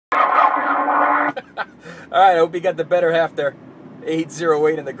Alright, I hope you got the better half there.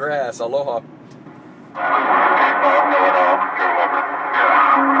 808 in the grass. Aloha.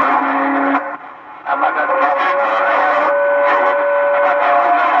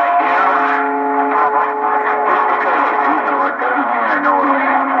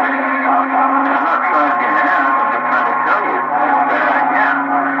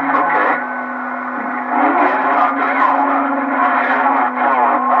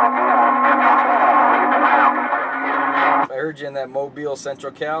 In that Mobile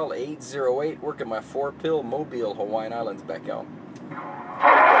Central Cal 808, working my 4-pill Mobile Hawaiian Islands back out.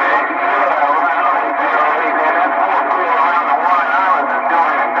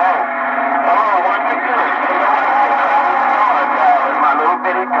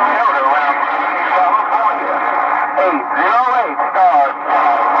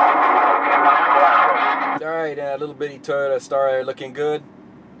 Alright, and a little bitty Toyota Star looking good.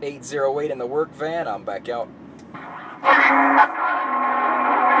 808 in the work van, I'm back out.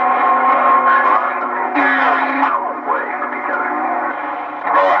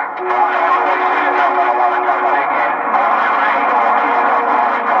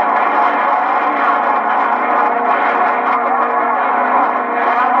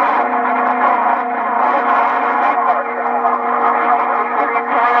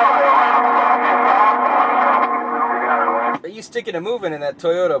 You sticking and moving in that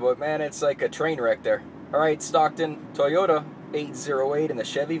Toyota, but man, it's like a train wreck there. Alright, Stockton, Toyota 808 in the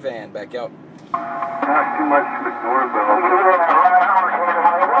Chevy van, back out. Not too much of a doorbell.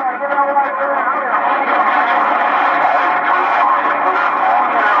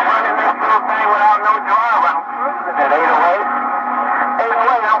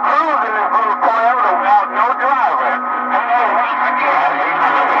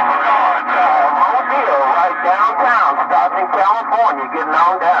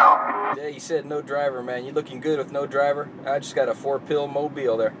 Yeah, you said no driver, man. You looking good with no driver? I just got a 4-pill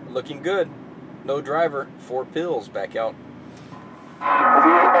Mobile there. Looking good. No driver, 4 pills, back out.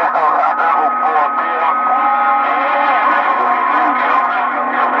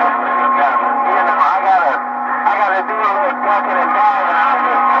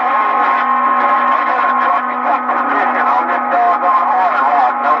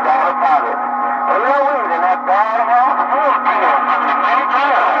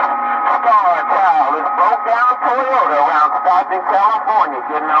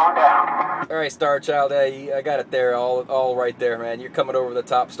 Alright, Star Child, hey, I got it there, all right there, man. You're coming over the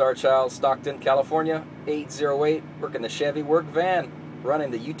top, Star Child, Stockton, California, 808, working the Chevy work van,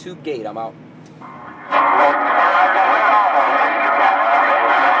 running the YouTube gate, I'm out.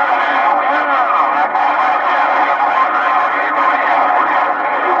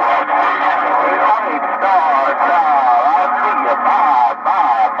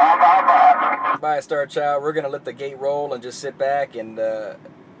 Bye, Star Child. We're going to let the gate roll and just sit back and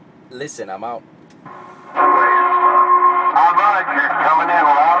listen. I'm out. All right, you're coming in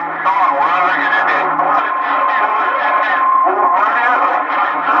loud and strong. Where are you today?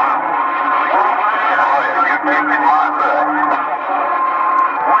 Oh, you're kicking my butt.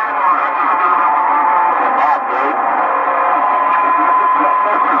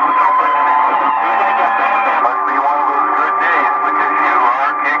 Must be one of those good days because you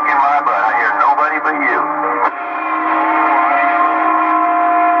are kicking my butt. I hear nobody but you.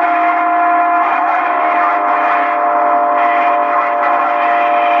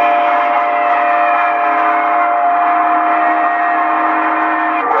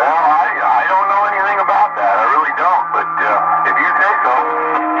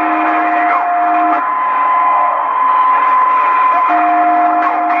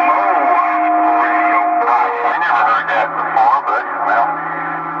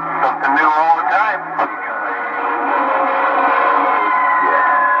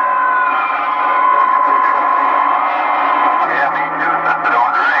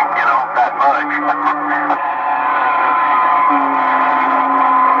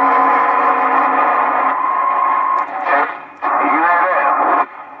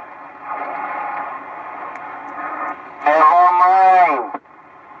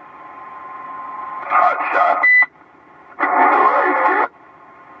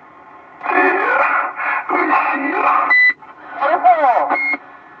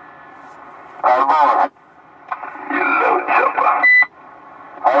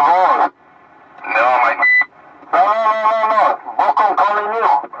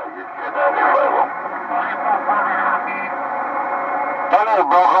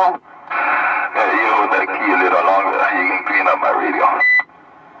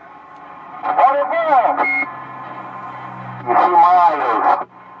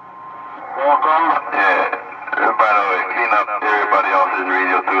 Yeah. By the way, clean up everybody else's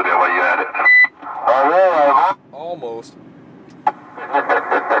radio too there while you at it. Oh, yeah. Almost. Let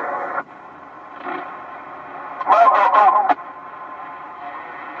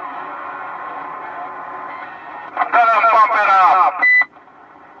them pump it up.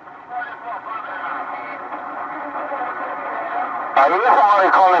 I hear somebody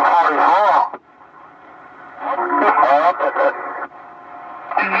calling 44.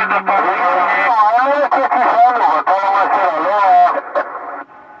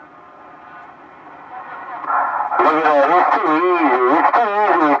 Look at that, it's too easy. It's too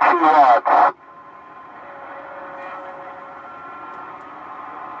easy with 2 watts.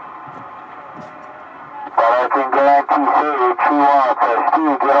 But I can guarantee you 2 watts. So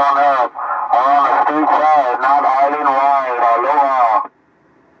Steve, get on up. I'm on the street side, not island wide. Aloha.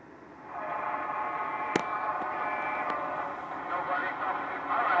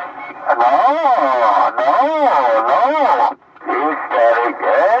 No. You static.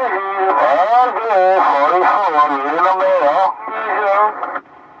 As you are good. 44, leaving them there.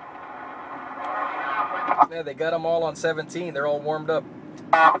 Yeah, they got them all on 17. They're all warmed up.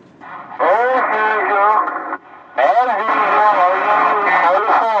 As usual. As usual.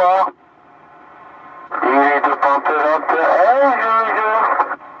 44. You need to pump it up to as usual.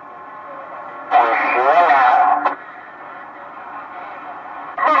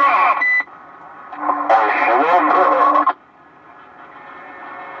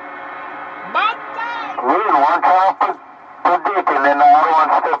 One time put dick and then the other one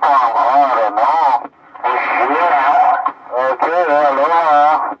step on. I don't know. Okay,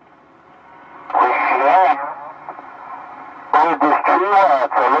 aloha. With this 3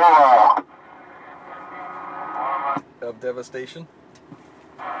 watts, aloha. Of devastation.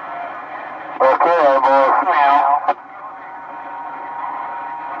 Okay, eyeballs.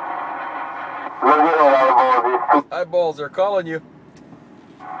 Look at that, eyeballs. Eyeballs, they're calling you.